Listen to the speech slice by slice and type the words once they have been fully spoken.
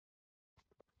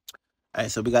All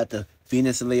right, so we got the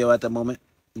Venus and Leo at the moment,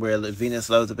 where the Venus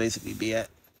loves to basically be at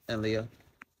in Leo,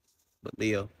 but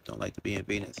Leo don't like to be in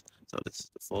Venus. So this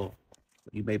is the full.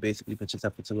 You may basically put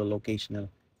yourself into a location of,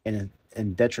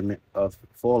 in detriment of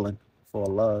falling for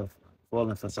love,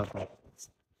 falling for something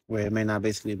where it may not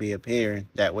basically be appearing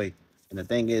that way. And the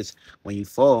thing is, when you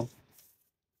fall,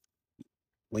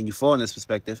 when you fall in this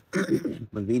perspective,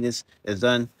 when Venus is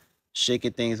done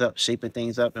shaking things up, shaping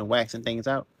things up, and waxing things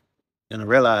out, you're gonna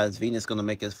realize Venus is gonna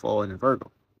make us fall in Virgo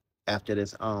after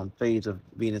this phase of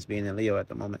Venus being in Leo at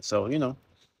the moment. So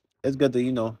it's good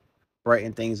to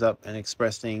brighten things up and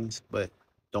express things, but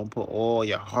don't put all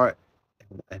your heart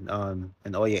and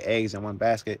all your eggs in one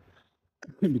basket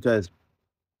because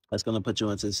that's gonna put you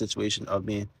into the situation of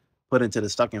being put into the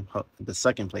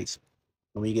second place.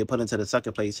 And when you get put into the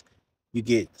second place, you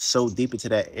get so deep into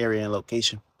that area and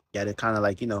location that it kind of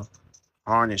like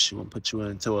harness you and put you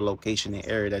into a location and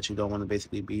area that you don't want to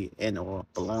basically be in or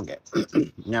belong at.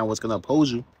 Now, what's gonna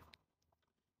oppose you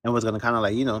and what's gonna kind of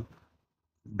like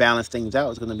balance things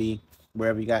out is gonna be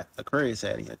wherever you got Aquarius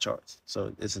at in your charts.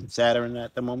 So it's in Saturn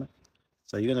at the moment.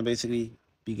 So you're gonna basically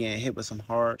be getting hit with some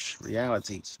harsh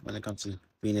realities when it comes to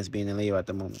Venus being in Leo at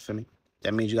the moment. For me,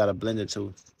 that means you gotta blend it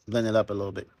up a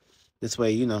little bit. This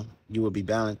way, you will be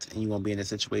balanced and you won't be in a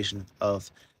situation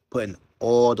of putting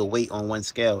all the weight on one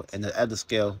scale and the other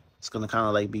scale is gonna kind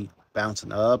of like be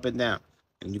bouncing up and down.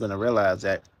 And you're gonna realize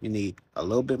that you need a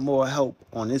little bit more help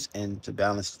on this end to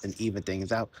balance and even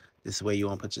things out. This way you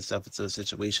won't put yourself into a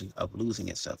situation of losing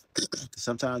yourself.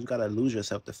 Sometimes you gotta lose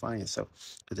yourself to find yourself.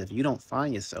 Because if you don't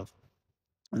find yourself,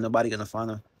 nobody gonna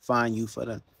find you for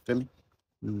them. Feel me?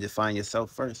 You need to find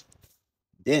yourself first.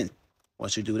 Then,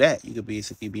 once you do that, you could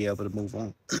basically be able to move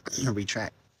on and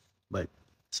retract. But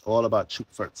it's all about you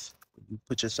first. You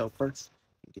put yourself first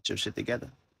and get your shit together.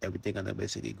 Everything gonna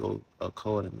basically go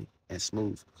accordingly and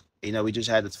smooth. We just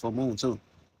had this full moon too.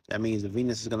 That means the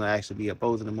Venus is gonna actually be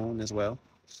opposing the moon as well.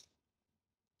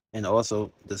 And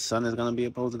also the sun is gonna be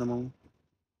opposing the moon.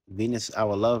 Venus,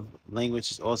 our love language,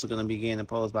 is also going to be getting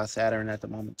opposed by Saturn at the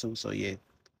moment too. So yeah,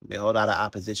 a whole lot of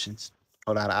oppositions, a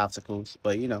whole lot of obstacles.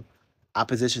 But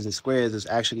oppositions and squares is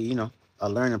actually a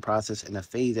learning process and a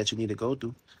phase that you need to go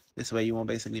through. This way you won't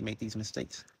basically make these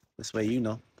mistakes. This way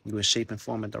you will shape and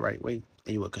form it the right way,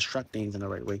 and you will construct things in the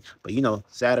right way. But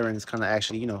Saturn is kind of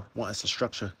actually want us to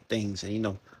structure things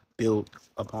and build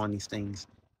upon these things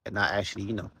and not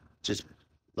actually just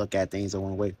look at things in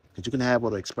one way. Because you can have all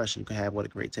the expression, you can have all the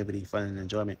creativity, fun, and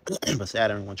enjoyment. But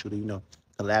Saturn wants you to,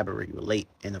 collaborate, relate,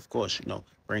 and of course,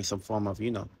 bring some form of,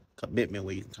 commitment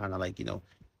where you can kind of like,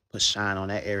 put shine on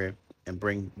that area and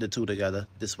bring the two together.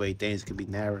 This way, things can be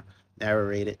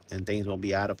narrated and things won't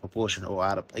be out of proportion or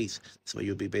out of place. So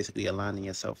you'll be basically aligning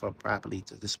yourself up properly.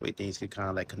 To this way, things can kind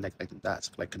of like connect like the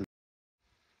dots.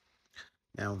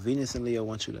 Now, Venus and Leo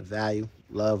want you to value,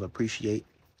 love, appreciate,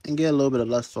 and get a little bit of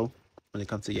lustful when it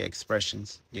comes to your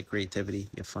expressions, your creativity,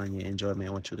 your fun, your enjoyment.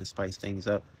 I want you to spice things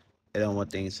up. They don't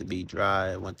want things to be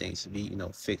dry. I want things to be,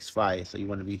 fixed fire. So you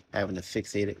want to be having a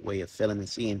fixated way of feeling and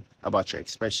seeing about your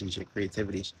expressions, your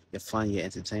creativity, your fun, your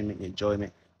entertainment, your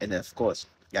enjoyment, and then, of course,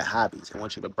 your hobbies. I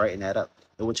want you to brighten that up.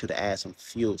 I want you to add some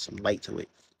fuel, some light to it.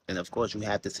 And of course, you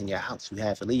have this in your house. You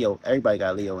have Leo. Everybody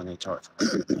got Leo in their charts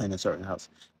in a certain house.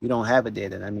 You don't have it there,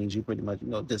 then that means you pretty much,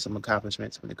 did some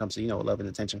accomplishments when it comes to, love and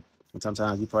attention. And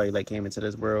sometimes you probably like came into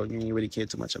this world, you didn't really care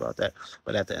too much about that.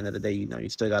 But at the end of the day, you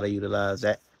still gotta utilize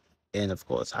that. And of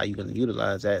course, how you gonna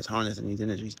utilize that is harnessing these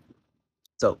energies.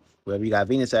 So wherever you got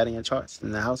Venus at in your charts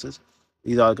in the houses,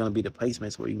 these are gonna be the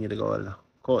placements where you need to go and of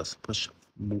course push,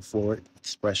 move forward,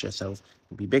 express yourself,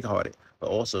 and be big hearted. But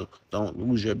also don't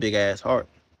lose your big ass heart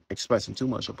expressing too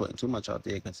much or putting too much out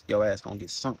there because your ass gonna get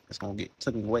sunk. It's gonna get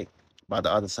taken away by the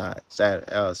other side,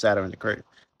 Saturn the curve.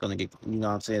 Gonna get, what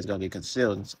I'm saying, it's gonna get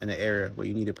concealed in the area where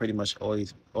you need to pretty much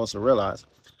always also realize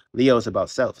Leo is about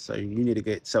self. So you need to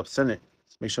get self-centered.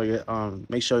 Make sure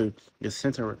you're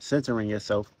centering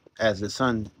yourself as the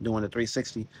sun doing the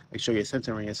 360. Make sure you're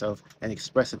centering yourself and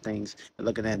expressing things and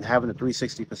looking at and having a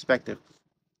 360 perspective,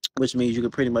 which means you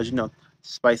can pretty much,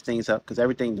 spice things up because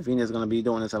everything the Venus is going to be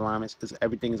doing is alignments because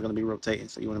everything is going to be rotating.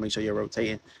 So you want to make sure you're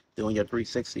rotating, doing your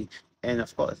 360. And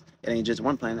of course, it ain't just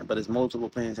one planet, but it's multiple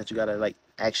planets that you got to like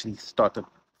actually start to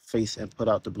face and put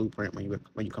out the blueprint when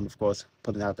you come, of course,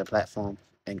 putting out the platform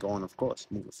and going, of course,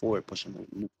 moving forward, pushing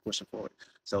forward.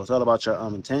 So it's all about your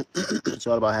intent. It's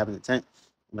all about having intent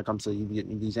when it comes to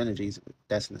these energies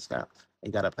that's in the sky.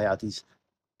 You got to play out these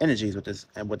energies with this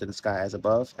and within the sky as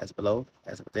above, as below,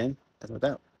 as within, as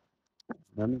without.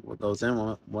 Remember, what goes in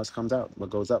what comes out. What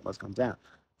goes up must come down.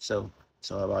 So it's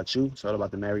all about you. It's all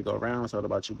about the merry-go-round. It's all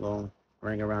about you going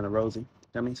ring around the rosy.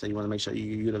 I mean, so you want to make sure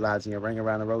you're utilizing your ring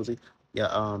around the rosy, your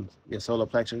solar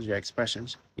plexus, your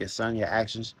expressions, your sun, your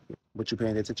actions, what you're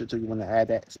paying attention to. You want to add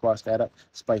that, sparse that up,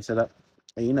 spice it up,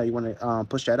 and you want to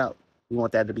push that out. You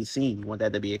want that to be seen. You want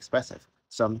that to be expressive.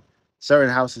 Some certain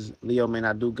houses Leo may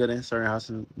not do good in. Certain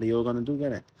houses Leo are going to do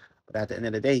good in. But at the end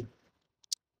of the day,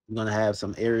 you're gonna have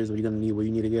some areas where you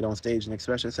need to get on stage and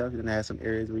express yourself. You're gonna have some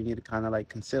areas where you need to kind of like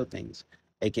conceal things,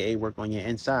 aka work on your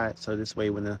inside. So this way,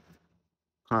 when the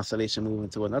constellation move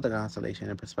into another constellation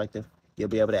in perspective, you'll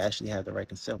be able to actually have the right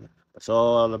concealment. It's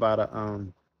all about a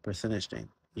percentage thing.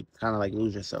 You kind of like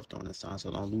lose yourself during this time,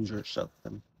 so don't lose yourself.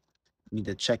 You need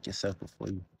to check yourself before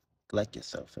you neglect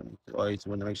yourself. And you always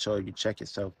want to make sure you check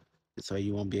yourself so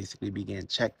you won't basically be getting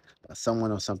checked by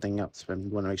someone or something else. For me, you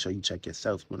want to make sure you check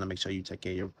yourself. You want to make sure you take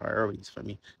care of your priorities. For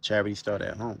me, charity start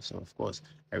at home. So of course,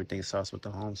 everything starts with the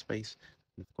home space.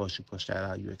 And of course, you push that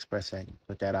out, you express that, you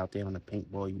put that out there on the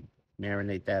paintball, you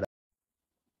marinate that.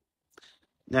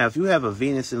 Now, if you have a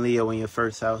Venus and Leo in your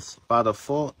first house, by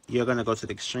default, you're going to go to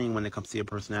the extreme when it comes to your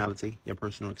personality, your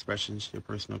personal expressions, your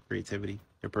personal creativity,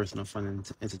 your personal fun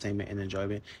and entertainment and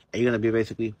enjoyment. And you're going to be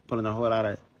basically putting a whole lot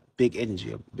of big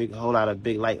energy, whole lot of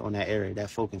big light on that area, that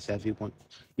focus, that viewpoint.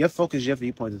 Your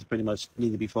viewpoint is pretty much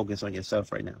need to be focused on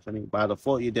yourself right now. So, I mean, by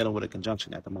default, you're dealing with a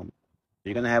conjunction at the moment.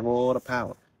 You're going to have all the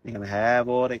power. You're going to have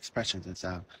all the expressions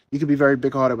inside. You can be very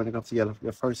big hearted when it comes to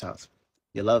your first house.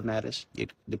 Your love matters.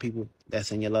 The people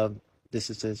that's in your love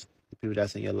distances, the people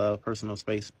that's in your love personal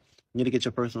space. You need to get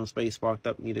your personal space sparked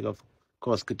up. You need to go, of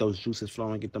course, get those juices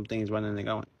flowing, get them things running and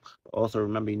going. But also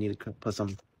remember, you need to put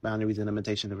some boundaries and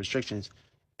limitations and restrictions.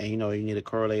 And, you need to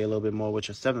correlate a little bit more with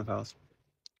your seventh house.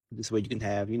 This way you can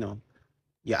have,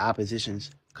 your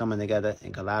oppositions coming together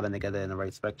and colliding together in the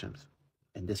right spectrums.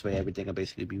 And this way everything will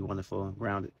basically be wonderful and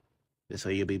grounded. This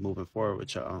way you'll be moving forward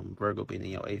with your Virgo being in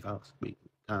your eighth house. Be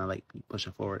kind of like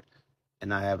pushing forward and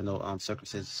not having no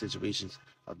circumstances, situations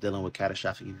of dealing with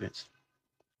catastrophic events.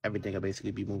 Everything will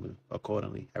basically be moving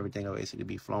accordingly. Everything will basically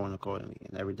be flowing accordingly,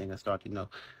 and everything will start to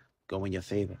go in your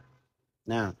favor.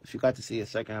 Now, if you got to see a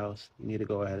second house, you need to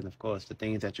go ahead and, of course, the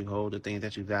things that you hold, the things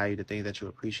that you value, the things that you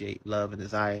appreciate, love and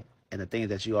desire, and the things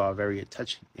that you are very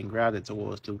touchy and grounded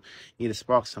towards, to you need to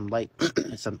spark some light,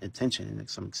 some intention, and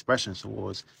some expression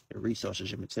towards your resources,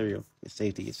 your material, your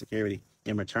safety, your security,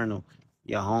 your maternal,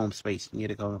 your home space. You need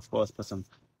to go, of course, put some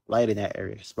light in that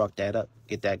area, spark that up,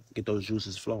 get those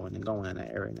juices flowing and going in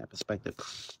that area, in that perspective.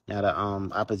 Now, the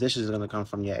opposition is going to come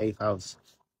from your eighth house,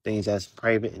 things that's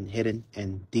private and hidden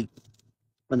and deep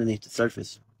underneath the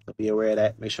surface. So be aware of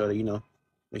that. Make sure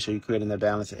you're creating that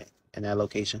balance in that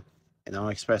location, and don't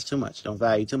express too much. Don't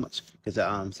value too much, because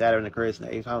Saturn occurs in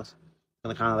the eighth house. It's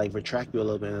gonna kind of like retract you a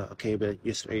little bit. Okay, but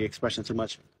you're expressing too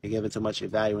much. You're giving too much. You're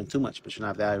valuing too much, but you're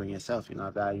not valuing yourself. You're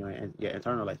not valuing your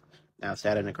internal life. Now,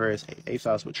 Saturn occurs, eighth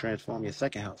house will transform your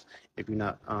second house if you're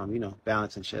not,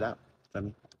 balancing shit out. I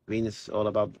mean, Venus is all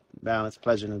about balance,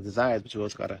 pleasure, and desires, but you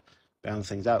also gotta balance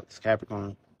things out. It's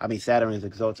Capricorn. I mean, Saturn is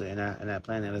exalted in that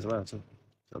planet as well, too.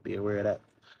 So be aware of that.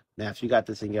 Now, if you got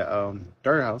this in your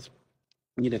third house,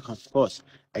 you need to, of course,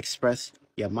 express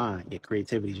your mind, your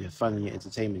creativity, your fun, and your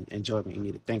entertainment, enjoyment. You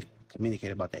need to think,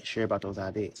 communicate about that, share about those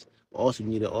ideas. But also,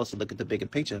 you need to also look at the bigger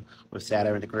picture with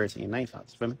Saturn and Aquarius in your ninth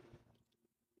house. Feel me?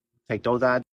 Take those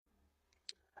ideas.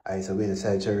 All right, so we in the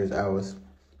Sagittarius hours.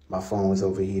 My phone was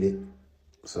overheated.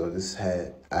 So as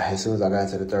soon as I got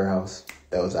into the third house,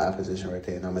 that was the opposition right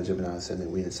there. And I'm a Gemini ascendant.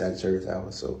 We in the Sagittarius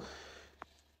hours. So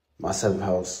my seventh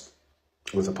house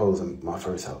was opposing my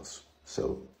first house.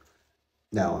 So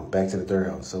now back to the third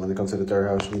house. So when it comes to the third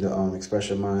house, you need to express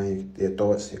your mind, your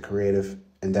thoughts, your creative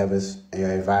endeavors, and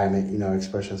your environment.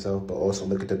 Express yourself, but also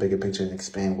look at the bigger picture and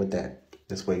expand with that.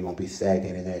 This way you won't be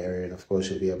stagnant in that area, and of course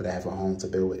you'll be able to have a home to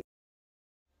build with.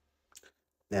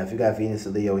 Now, if you got Venus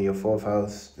and Leo in your fourth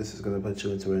house, this is going to put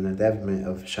you into an endeavor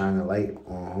of shining a light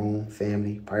on home,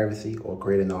 family, privacy, or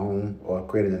creating a home, or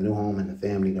creating a new home in the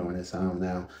family during this time.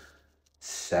 Now,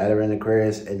 Saturn and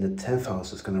Aquarius in the 10th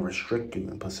house is going to restrict you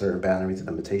and put certain boundaries and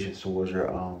limitations towards your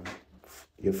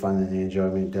fun and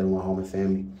enjoyment dealing with home and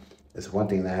family. It's one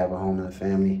thing to have a home and a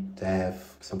family, to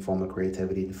have some form of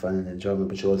creativity, fun and enjoyment,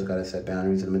 but you also got to set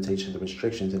boundaries and limitations and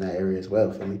restrictions in that area as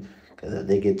well, for me. Because if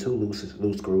they get too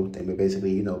loose screw, they may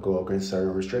basically, go against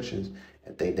certain restrictions,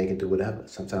 and they can do whatever.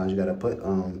 Sometimes you got to put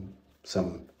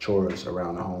some chores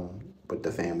around the home with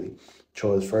the family.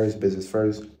 Chores first, business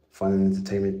first, fun and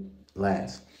entertainment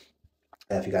last.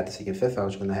 If you got this in your fifth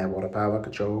house, you're going to have all the power and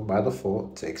control by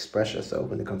default to express yourself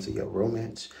when it comes to your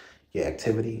romance, your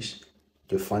activities,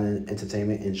 your fun and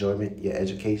entertainment, enjoyment, your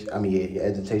education. Your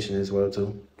education as well,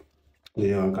 too.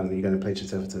 You're going to place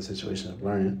yourself into a situation of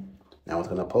learning. Now, what's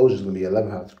going to oppose you is going to be your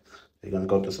 11th house. You're going to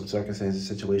go through some circumstances,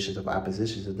 situations of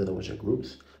oppositions to dealing with your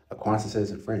groups,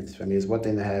 acquaintances, and friends. I mean, it's one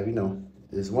thing to have,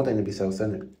 it's one thing to be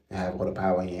self-centered and have all the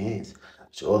power in your hands.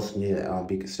 But you also need to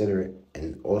be considerate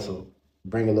and also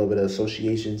bring a little bit of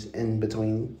associations in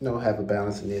between, have a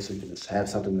balance in there so you can just have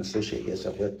something to associate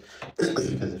yourself with.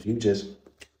 Because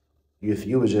if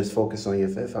you would just focus on your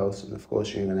fifth house, and of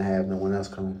course you ain't gonna have no one else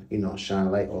come,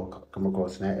 shine light or come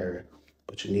across in that area.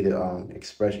 But you need to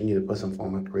express. You need to put some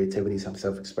form of creativity, some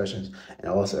self-expressions, and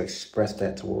also express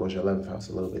that towards your 11th house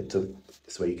a little bit too.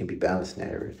 This way you can be balanced in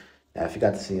that area. Now, if you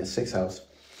got to see your sixth house,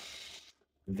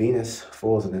 Venus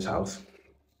falls in this house.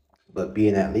 But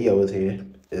being that Leo is here,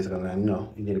 it's gonna,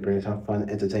 you need to bring some fun,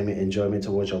 entertainment, enjoyment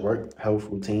towards your work, health,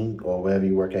 routine, or wherever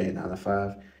you work at your 9 to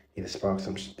 5. You need to spark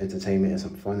some entertainment and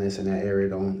some funness in that area.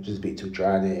 Don't just be too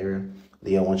dry in that area.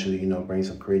 Leo wants you to, bring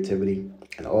some creativity.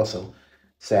 And also,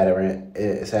 Saturn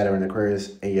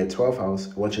Aquarius in your 12th house,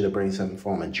 I want you to bring some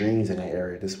form of dreams in that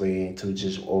area. This way, you ain't too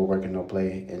just all work and no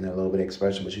play and a little bit of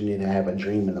expression, but you need to have a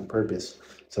dream and a purpose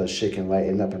so shit can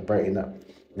lighten up and brighten up.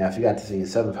 Now, if you got to see your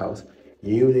 7th house,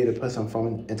 you need to put some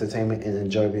fun, entertainment, and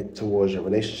enjoyment towards your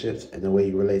relationships and the way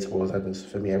you relate towards others.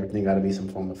 For me, everything got to be some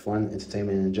form of fun,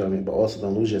 entertainment, and enjoyment, but also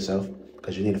don't lose yourself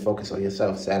because you need to focus on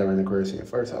yourself. Saturn and Aquarius in your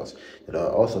first house. It'll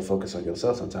also focus on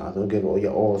yourself sometimes. Don't give all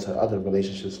your all to other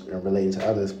relationships and relating to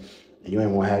others. You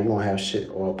won't have shit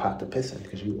or a pot to piss in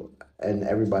because you and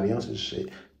everybody else's shit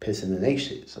pissing in their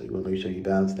shit. So you want to make sure you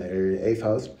balance that area. 8th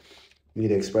house, you need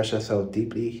to express yourself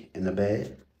deeply in the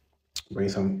bed. Bring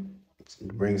some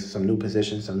brings some new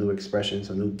positions, some new expressions,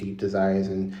 some new deep desires,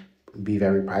 and be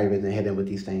very private and hidden with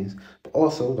these things. But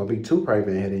also, don't be too private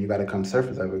and hidden. You got to come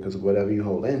surface of it because whatever you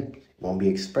hold in won't be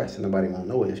expressed, and nobody won't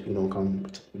know it if you don't come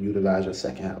utilize your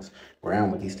second house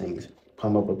around with these things.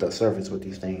 Come up with the surface with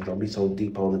these things. Don't be so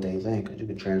deep holding things in because you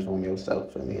can transform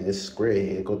yourself. I mean, this square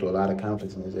here, go through a lot of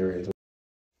conflicts in this area.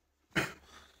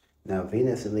 Now,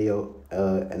 Venus and Leo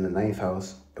in the 9th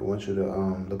house, I want you to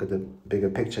look at the bigger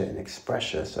picture and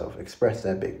express yourself. Express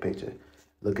that big picture.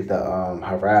 Look at the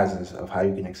horizons of how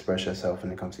you can express yourself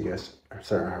when it comes to your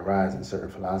certain horizons, certain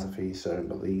philosophies, certain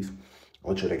beliefs. I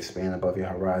want you to expand above your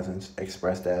horizons,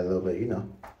 express that a little bit,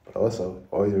 But also,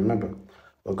 always remember,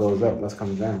 what goes up must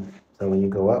come down. So when you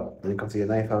go up, when it comes to your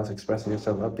 9th house, expressing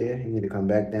yourself up there, you need to come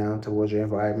back down towards your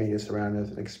environment, your surroundings,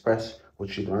 and express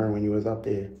what you learned when you was up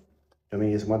there. I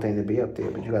mean, it's one thing to be up there,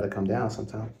 but you got to come down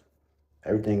sometime.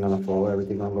 Everything gonna fall,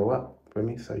 everything gonna go up for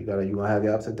me. So you gonna have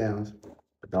your ups and downs,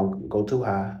 but don't go too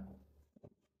high.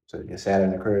 So your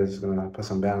Saturn occurs is gonna put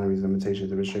some boundaries,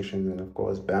 limitations, and restrictions, and of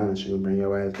course balance you and bring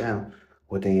your ass down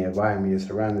within your environment, your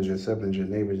surroundings, your siblings, your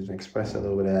neighbors, and express a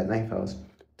little bit of that 9th house.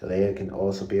 So they can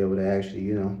also be able to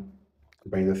actually,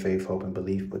 bring the faith, hope, and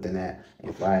belief within that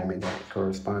environment, that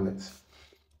correspondence.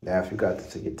 Now, if you got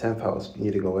to your 10th house, you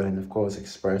need to go ahead and, of course,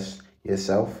 express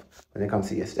yourself when it comes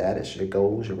to your status, your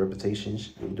goals, your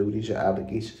reputations, your duties, your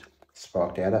obligations.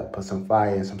 Spark that up. Put some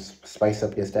fire and some spice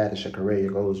up your status, your career,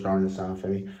 your goals during this time for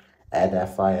me. Add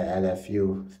that fire, add that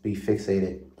fuel. Be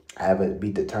fixated. Have it.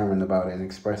 Be determined about it and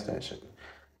express that shit.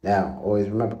 Now, always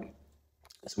remember,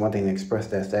 it's one thing to express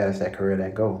that status, that career,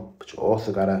 that goal, but you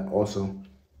also gotta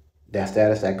that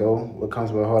status, that goal, what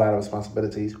comes with a whole lot of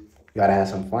responsibilities. You gotta have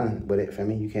some fun with it. For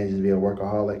me, you can't just be a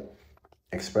workaholic.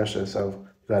 Express yourself.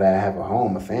 You gotta have a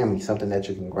home, a family, something that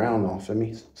you can ground on. For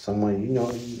me, someone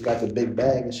you got the big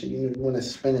bag and shit. You want to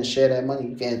spend and share that money.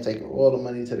 You can't take all the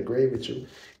money to the grave with you. You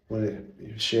want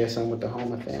to share some with the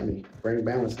home and family. Bring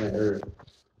balance in that area.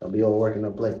 Don't be all working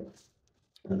up late.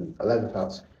 11th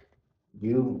house.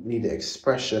 You need to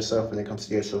express yourself when it comes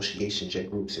to your associations, your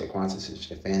groups, your acquaintances,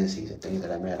 your fantasies, and things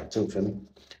that matter too, for me.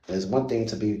 There's one thing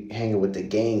to be hanging with the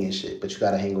gang and shit, but you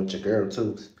gotta hang with your girl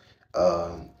too.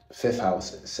 5th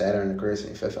house, Saturn and Aquarius in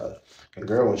your 5th house. Your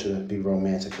girl wants you to be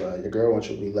romantic with her. Your girl wants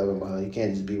you to be loving with her. You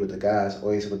can't just be with the guys,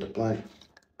 always with the blunt,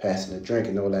 passing the drink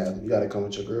and all that. You gotta come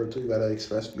with your girl too. You gotta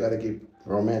express. You gotta get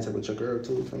romantic with your girl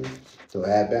too, for me. So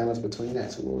add balance between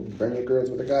that. So bring your girls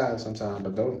with the guys sometime,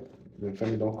 but don't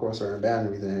cross certain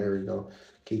boundaries. And here we go.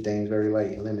 Keep things very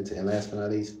light and limited. And last but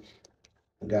not least,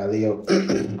 we got Leo,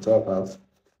 12th house.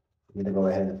 You need to go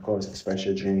ahead and, of course, express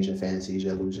your dreams, your fantasies,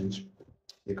 your illusions,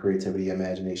 your creativity, your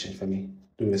imagination for me.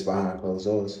 Do this behind closed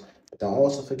doors. But don't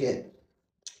also forget,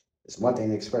 it's one thing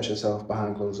to express yourself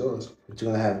behind closed doors, but you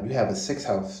have a 6th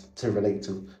house to relate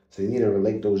to. So you need to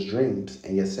relate those dreams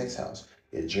in your 6th house.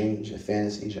 Your dreams, your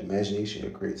fantasies, your imagination,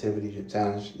 your creativity, your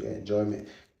talents, your enjoyment.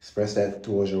 Express that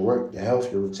towards your work, your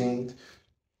health, your routines,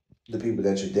 the people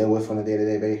that you deal with on a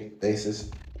day-to-day basis,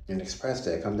 and express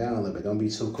that. Come down a little bit. Don't be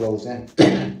too closed in.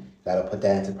 Gotta put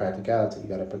that into practicality. You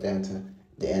gotta put that into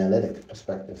the analytic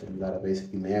perspective. And you gotta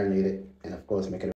basically marinate it and, of course, make it